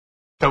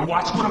Now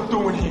watch what I'm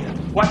doing here.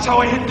 Watch how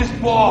I hit this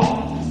ball.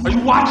 Are you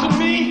watching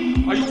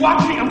me? Are you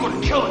watching me? I'm gonna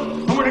kill it.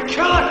 I'm gonna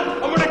kill it.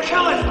 I'm gonna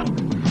kill it.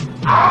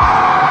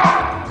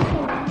 Ah!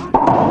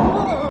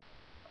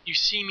 You've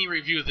seen me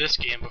review this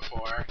game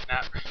before.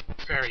 Not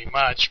very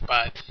much,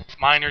 but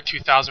minor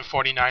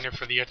 2049er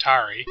for the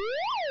Atari.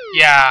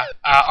 Yeah,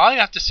 all I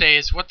have to say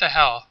is, what the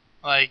hell?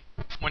 Like,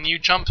 when you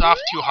jump off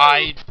too high,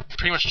 you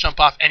pretty much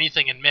jump off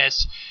anything and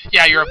miss.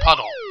 Yeah, you're a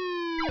puddle.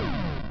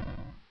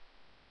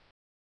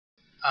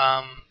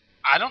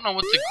 I don't know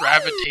what the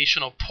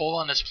gravitational pull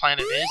on this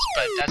planet is,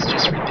 but that's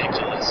just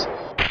ridiculous.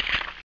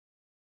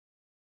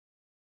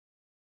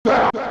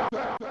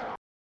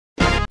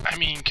 I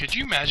mean, could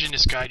you imagine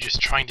this guy just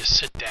trying to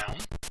sit down?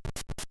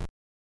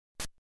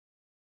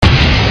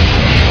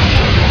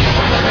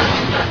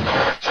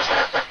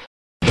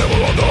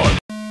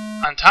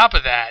 On top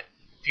of that,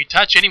 if you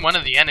touch any one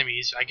of the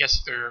enemies, I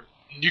guess they're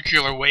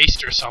nuclear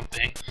waste or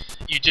something,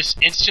 you just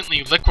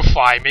instantly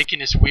liquefy, making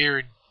this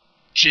weird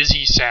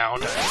jizzy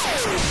sound.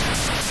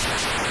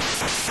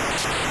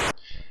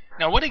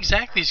 Now, what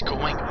exactly is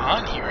going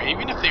on here?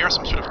 Even if they are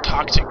some sort of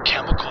toxic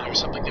chemical or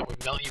something that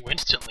would melt you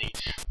instantly,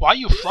 why are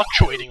you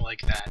fluctuating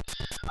like that?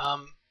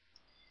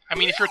 I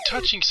mean, if you're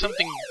touching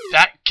something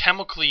that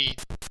chemically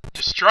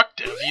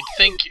destructive, you'd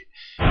think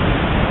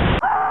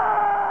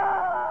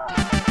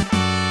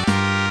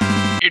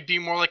it'd be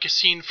more like a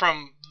scene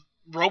from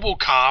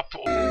RoboCop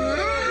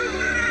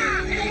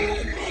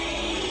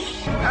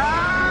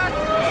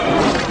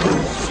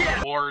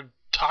or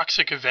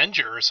Toxic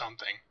Avenger or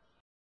something.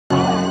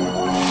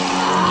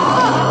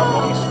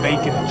 Oh, he's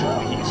faking it,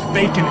 Joey. He's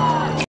faking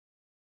it.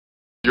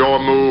 Your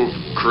move,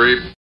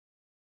 creep.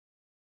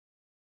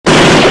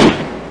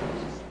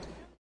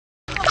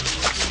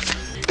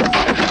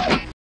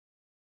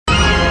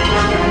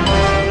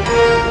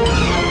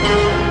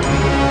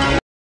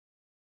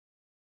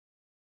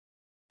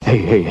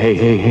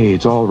 Hey,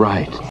 it's all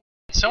right. Can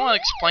someone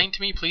explain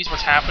to me, please,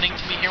 what's happening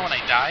to me here when I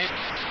died?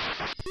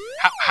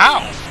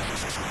 How?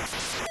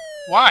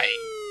 Why?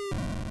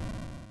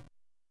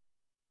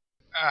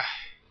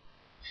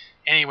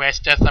 Anyway, it's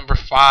death number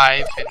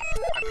 5 and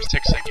number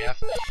 6, I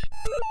guess.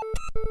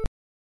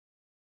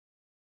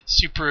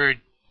 Super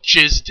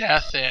jizz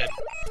death and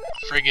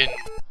friggin'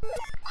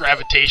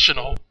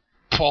 gravitational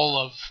pull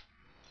of...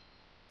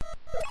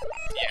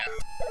 yeah,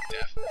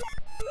 death.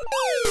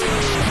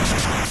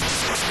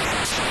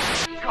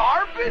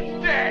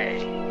 Garbage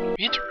day!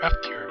 We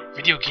interrupt your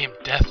video game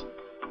death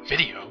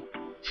video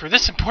for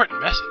this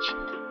important message.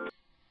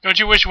 Don't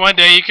you wish one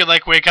day you could,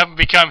 like, wake up and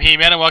become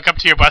He-Man and walk up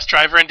to your bus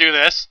driver and do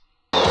this?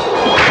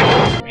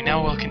 We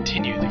now will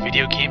continue the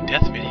video game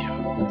death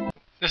video.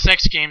 This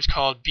next game is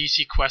called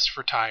BC Quest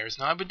for Tires.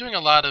 Now, I've been doing a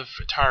lot of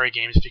Atari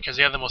games because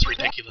they have the most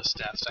ridiculous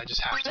deaths. I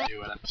just have to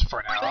do it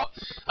for now.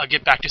 I'll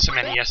get back to some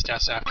NES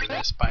deaths after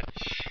this, but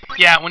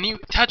yeah, when you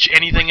touch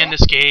anything in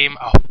this game,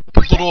 a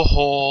little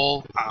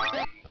hole,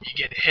 you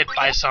get hit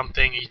by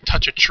something, you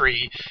touch a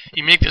tree,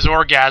 you make this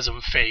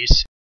orgasm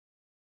face,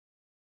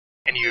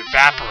 and you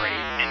evaporate,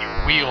 and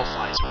your wheel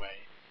flies away.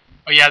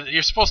 Oh yeah,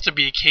 you're supposed to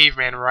be a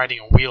caveman riding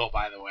a wheel,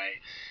 by the way.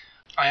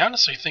 I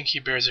honestly think he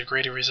bears a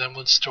greater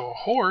resemblance to a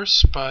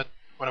horse, but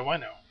what do I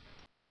know?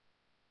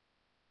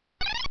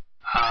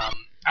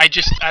 I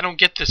don't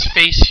get this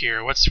face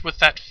here. What's with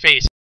that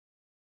face?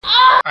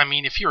 I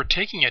mean, if you were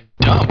taking a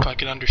dump, I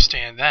could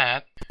understand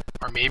that.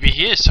 Or maybe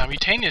he is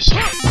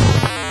simultaneously.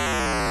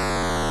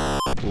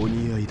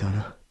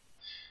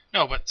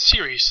 No, but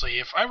seriously,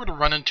 if I were to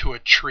run into a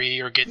tree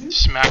or get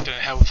smacked in the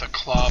head with a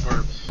club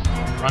or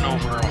run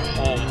over a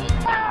hole,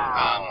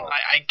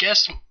 I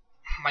guess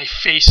my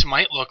face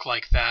might look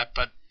like that,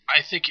 but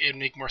I think it'd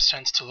make more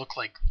sense to look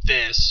like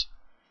this.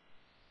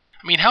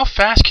 I mean, how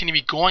fast can he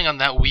be going on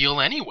that wheel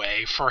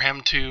anyway for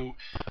him to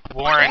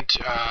warrant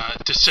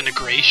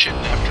disintegration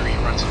after he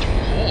runs into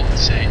a hole,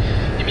 let's say?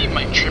 Maybe he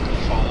might trip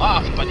and fall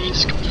off, but he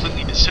just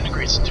completely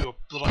disintegrates into a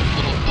little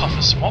puff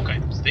of smoke. I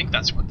think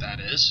that's what that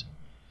is.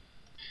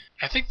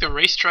 I think the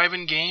race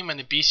driving game and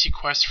the BC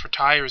Quest for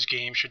Tires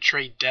game should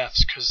trade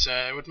deaths, because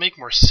it would make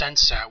more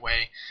sense that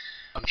way.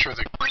 I'm sure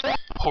the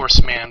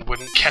horseman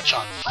wouldn't catch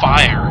on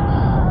fire.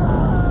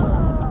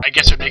 I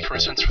guess it would make more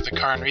sense for the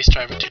car and race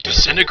driver to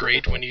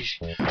disintegrate when you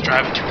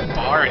drive into a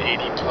bar at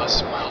 80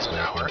 plus miles an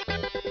hour.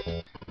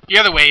 The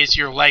other way is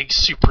your legs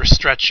super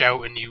stretch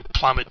out and you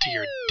plummet to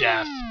your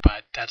death,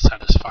 but that's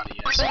not as funny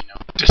as, you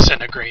know,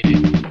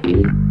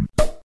 disintegrating.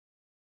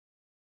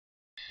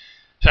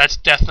 So that's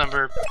death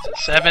number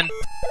 7.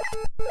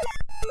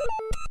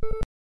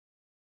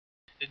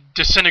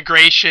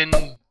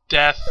 Disintegration,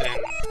 death,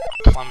 and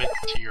plummet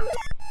to your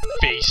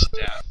face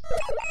death.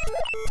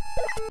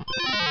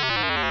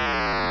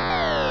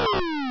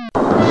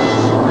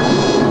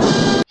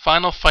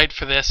 Final fight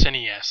for the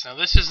SNES. Now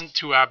this isn't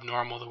too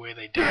abnormal the way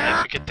they did it.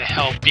 If you get the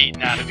hell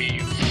beaten out of you,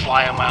 you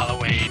fly a mile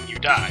away and you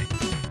die.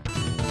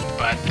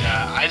 But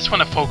I just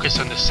want to focus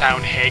on the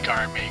sound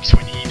Hagar makes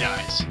when he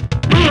dies.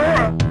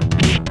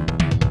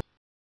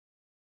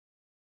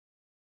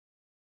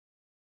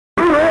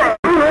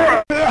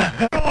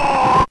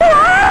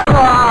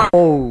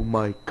 Oh my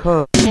my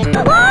cunt.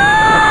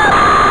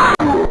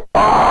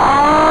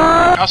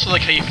 I also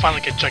like how you find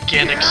like a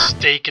gigantic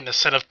steak and a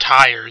set of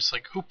tires.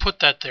 Like, who put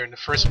that there in the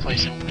first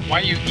place, and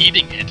why are you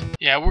eating it?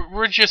 Yeah,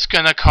 we're just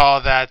gonna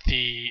call that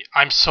the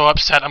I'm so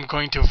upset I'm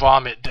going to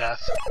vomit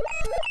death.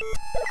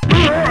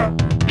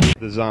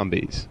 The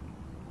zombies.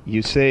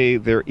 You say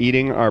they're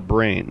eating our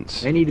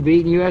brains. They need to be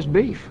eating U.S.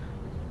 beef.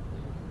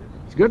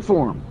 It's good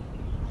for them.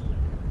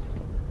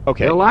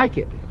 Okay. They'll like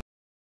it.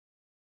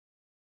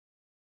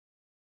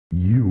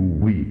 You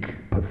weak,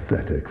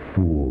 pathetic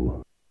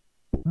fool.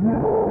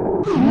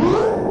 All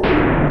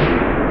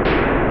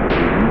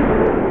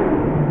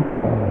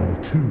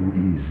too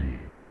easy.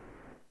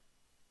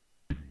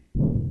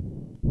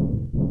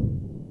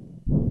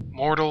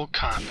 Mortal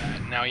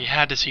Kombat. Now, you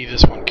had to see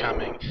this one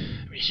coming.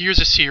 I mean, here's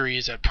a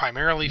series that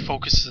primarily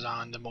focuses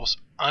on the most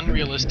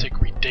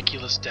unrealistic,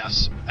 ridiculous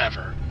deaths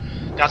ever.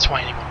 That's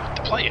why anyone wanted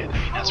to play it. I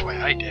mean, that's why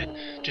I did.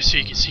 Just so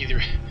you can see the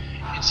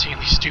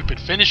insanely stupid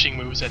finishing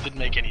moves that didn't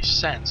make any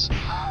sense.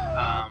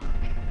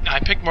 I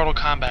picked Mortal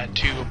Kombat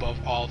 2 above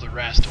all the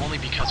rest, only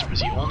because it was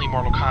the only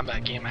Mortal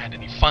Kombat game I had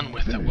any fun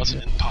with that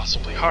wasn't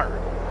impossibly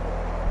hard.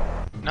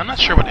 Now, I'm not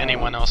sure about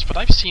anyone else, but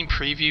I've seen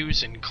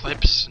previews and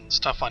clips and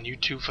stuff on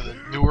YouTube for the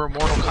newer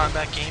Mortal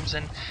Kombat games,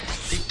 and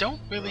they don't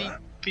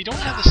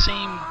have the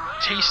same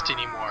taste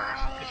anymore,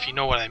 if you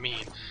know what I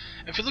mean.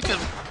 If you look at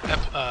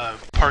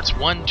parts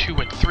 1, 2,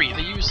 and 3,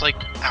 they use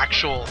like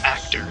actual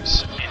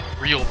actors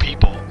and real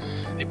people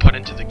they put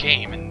into the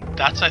game, and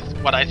that's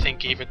what I think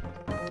gave it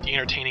the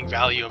entertaining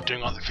value of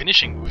doing all the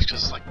finishing moves,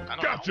 because like, I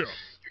don't know, you're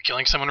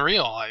killing someone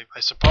real, I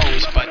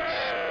suppose, but...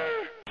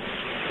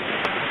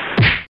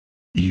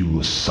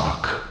 You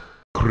suck,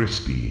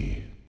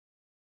 Crispy.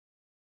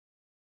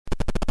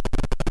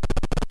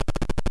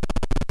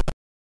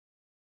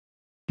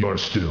 You're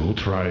still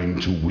trying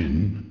to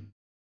win?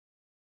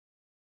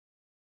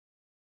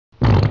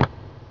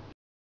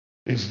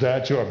 Is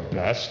that your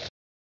best?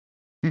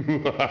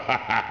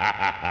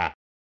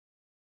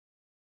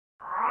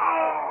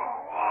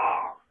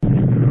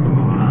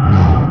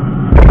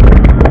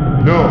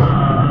 No.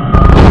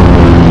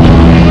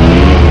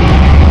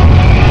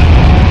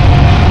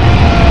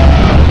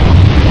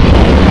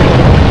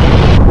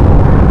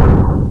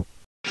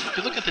 If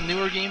you look at the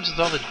newer games with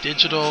all the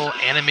digital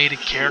animated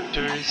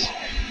characters,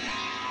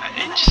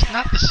 it's just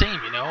not the same,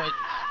 you know?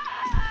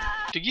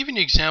 To give you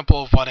an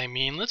example of what I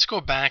mean, let's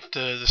go back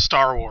to the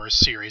Star Wars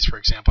series, for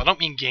example. I don't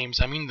mean games,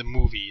 I mean the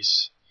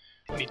movies.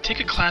 When you take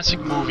a classic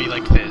movie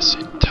like this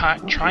and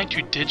try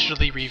to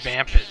digitally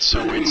revamp it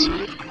so it's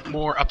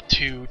more up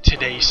to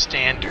today's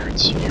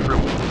standards, you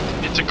ruin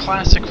it. It's a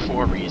classic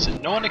for a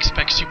reason. No one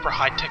expects super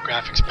high-tech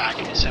graphics back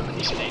in the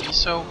 70s and 80s,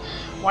 so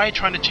why are you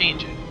trying to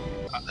change it?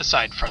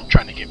 Aside from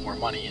trying to get more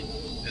money and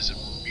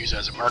use it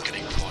as a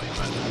marketing ploy,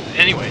 but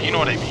anyway, you know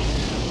what I mean.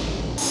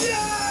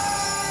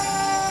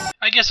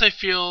 I guess I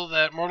feel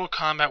that Mortal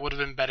Kombat would have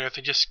been better if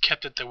they just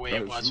kept it the way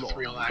it was with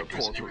real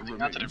actors and everything.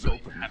 Not that it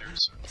really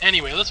matters.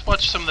 Anyway, let's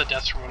watch some of the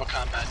deaths from Mortal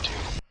Kombat 2.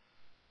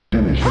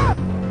 Finish it.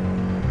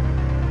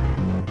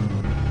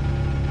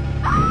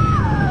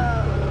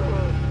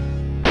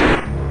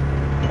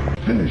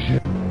 Finish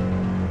it.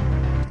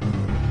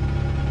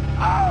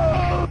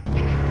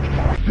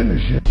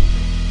 Finish it.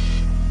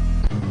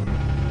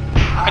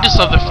 I just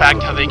love the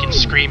fact how they can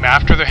scream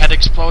after their head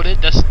exploded.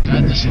 I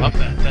just love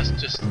that.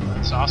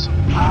 That's awesome.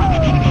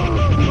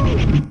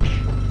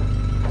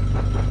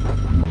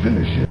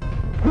 Finish it.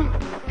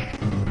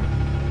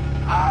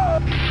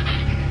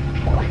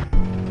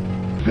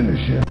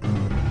 Finish it.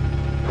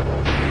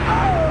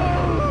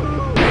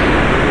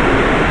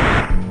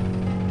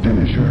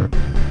 Finish her.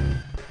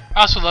 I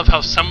also love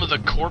how some of the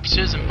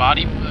corpses and the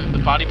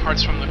body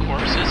parts from the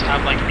corpses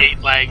have like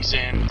 8 legs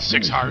and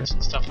 6 hearts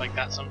and stuff like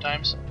that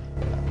sometimes.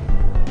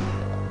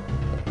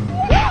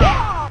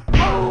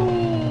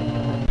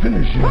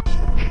 Finish it.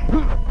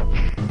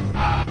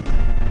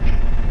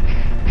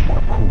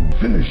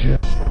 Finish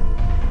it.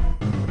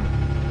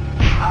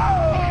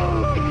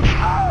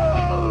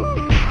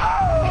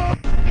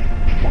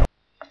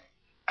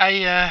 I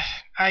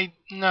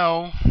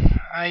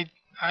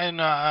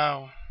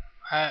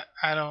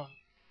don't.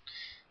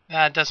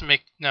 That doesn't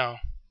make no.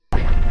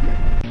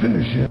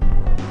 Finish it.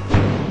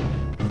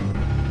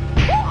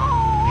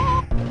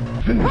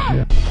 Finish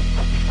it.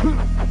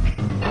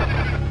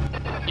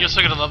 You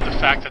also gotta love the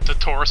fact that the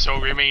torso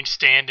remained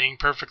standing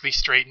perfectly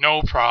straight,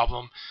 no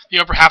problem. The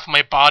upper half of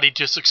my body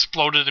just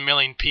exploded a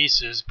million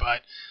pieces,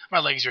 but my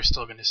legs are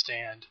still gonna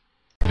stand.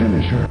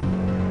 Finish her.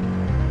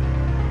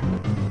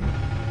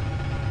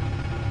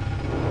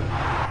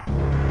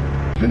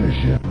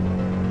 Finish it.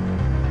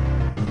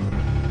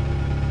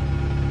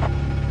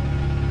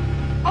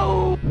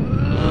 Oh!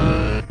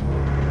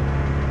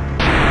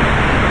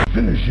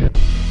 Finish it.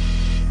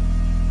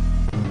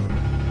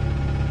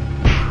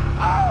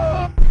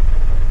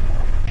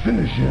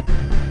 Finish it.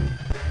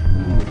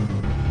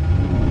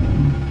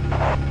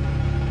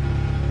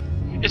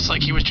 It's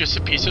like he was just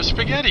a piece of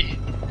spaghetti.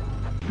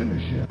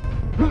 Finish it.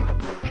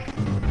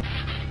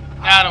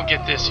 I don't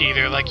get this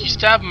either. Like, you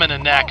stab him in the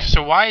neck,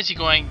 so why is he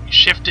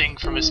shifting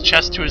from his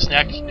chest to his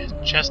neck, his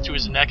chest to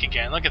his neck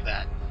again? Look at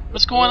that.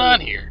 What's going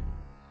on here?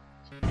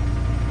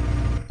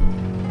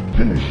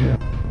 Finish him.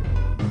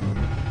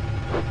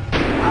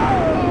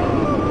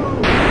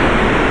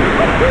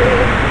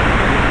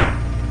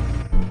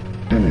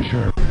 Finish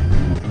her.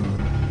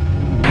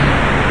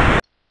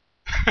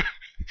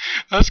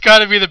 That's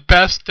gotta be the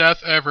best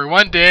death ever.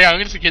 One day,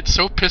 I'm gonna get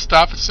so pissed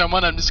off at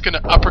someone, I'm just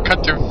gonna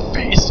uppercut their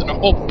face, and the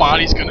whole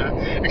body's gonna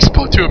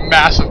explode to a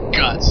mass of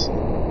guts.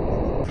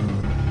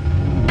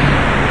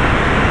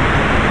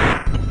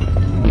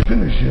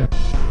 Finish him.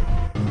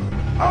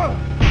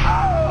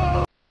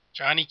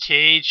 Johnny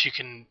Cage, you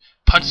can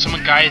punch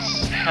some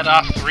guy's head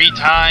off 3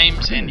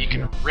 times, and you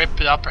can rip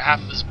the upper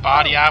half of his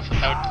body off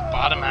without the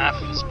bottom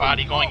half of his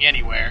body going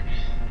anywhere.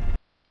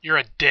 You're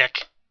a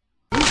dick.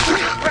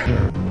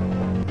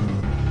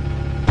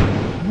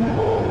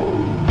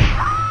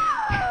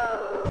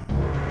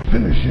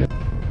 Finish him.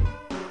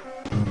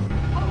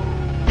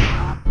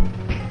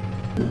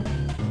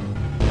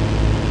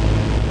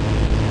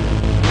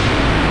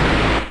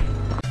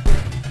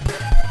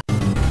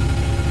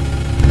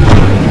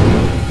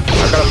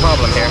 I've got a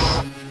problem here.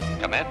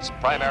 Commence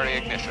primary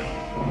ignition.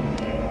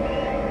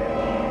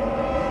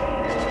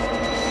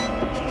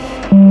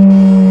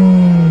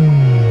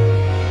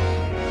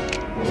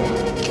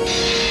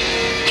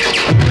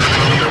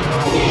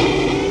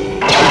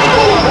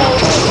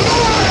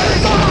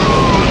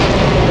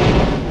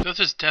 This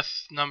is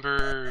death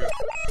number...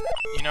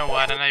 You know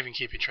what, I'm not even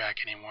keeping track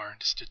anymore.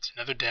 Just, it's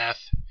another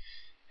death.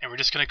 And we're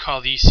just gonna call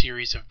these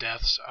series of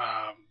deaths,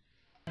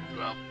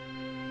 well,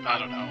 I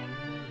don't know.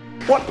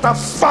 What the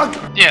fuck?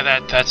 Yeah,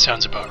 that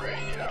sounds about right.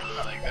 Yeah,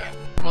 I like that.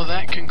 Well,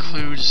 that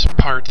concludes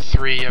part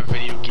 3 of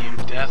Video Game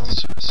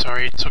Deaths.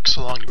 Sorry it took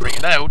so long to bring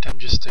it out. I'm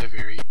just a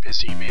very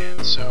busy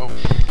man, so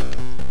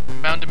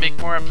I'm bound to make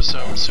more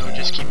episodes, so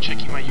just keep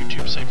checking my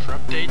YouTube site for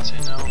updates,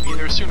 and I'll be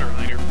there sooner or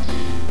later.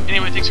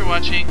 Anyway, thanks for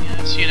watching,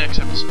 and see you next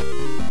episode.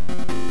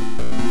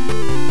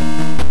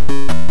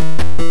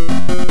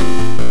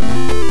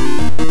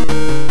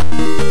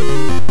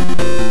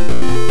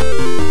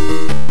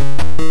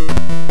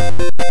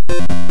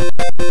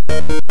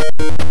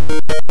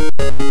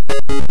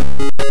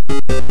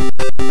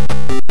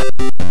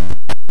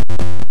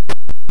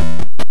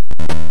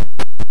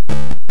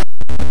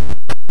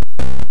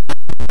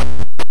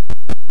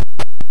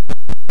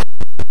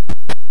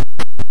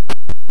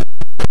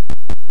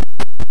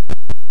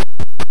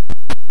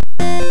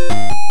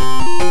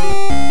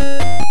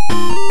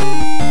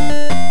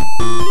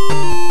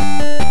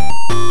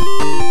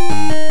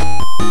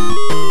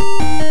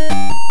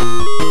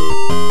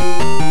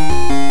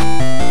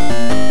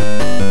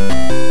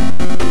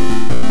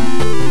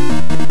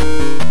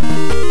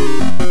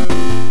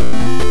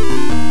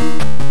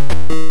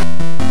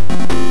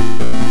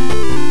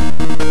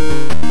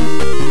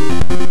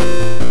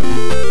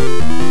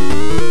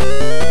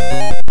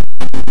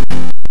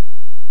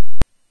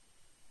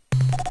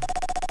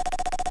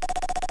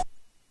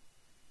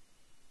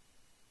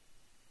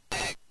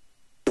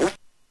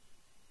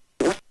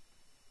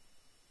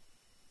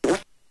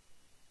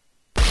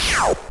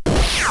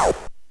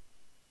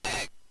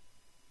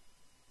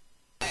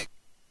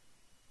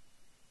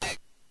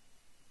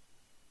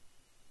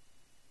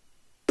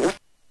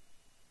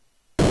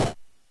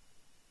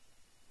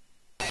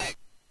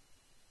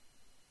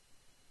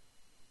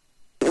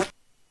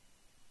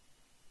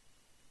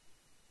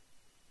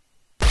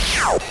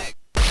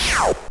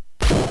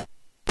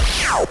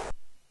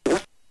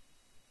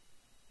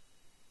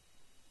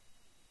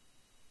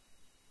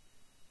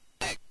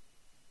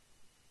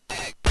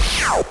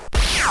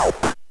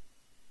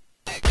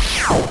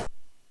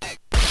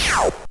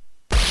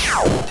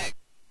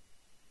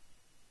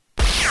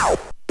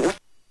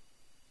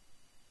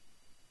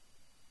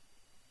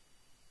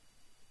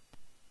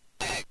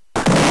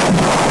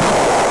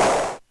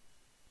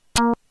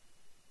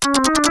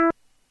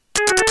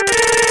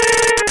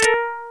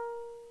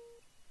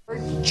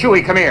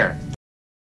 Chewie, come here.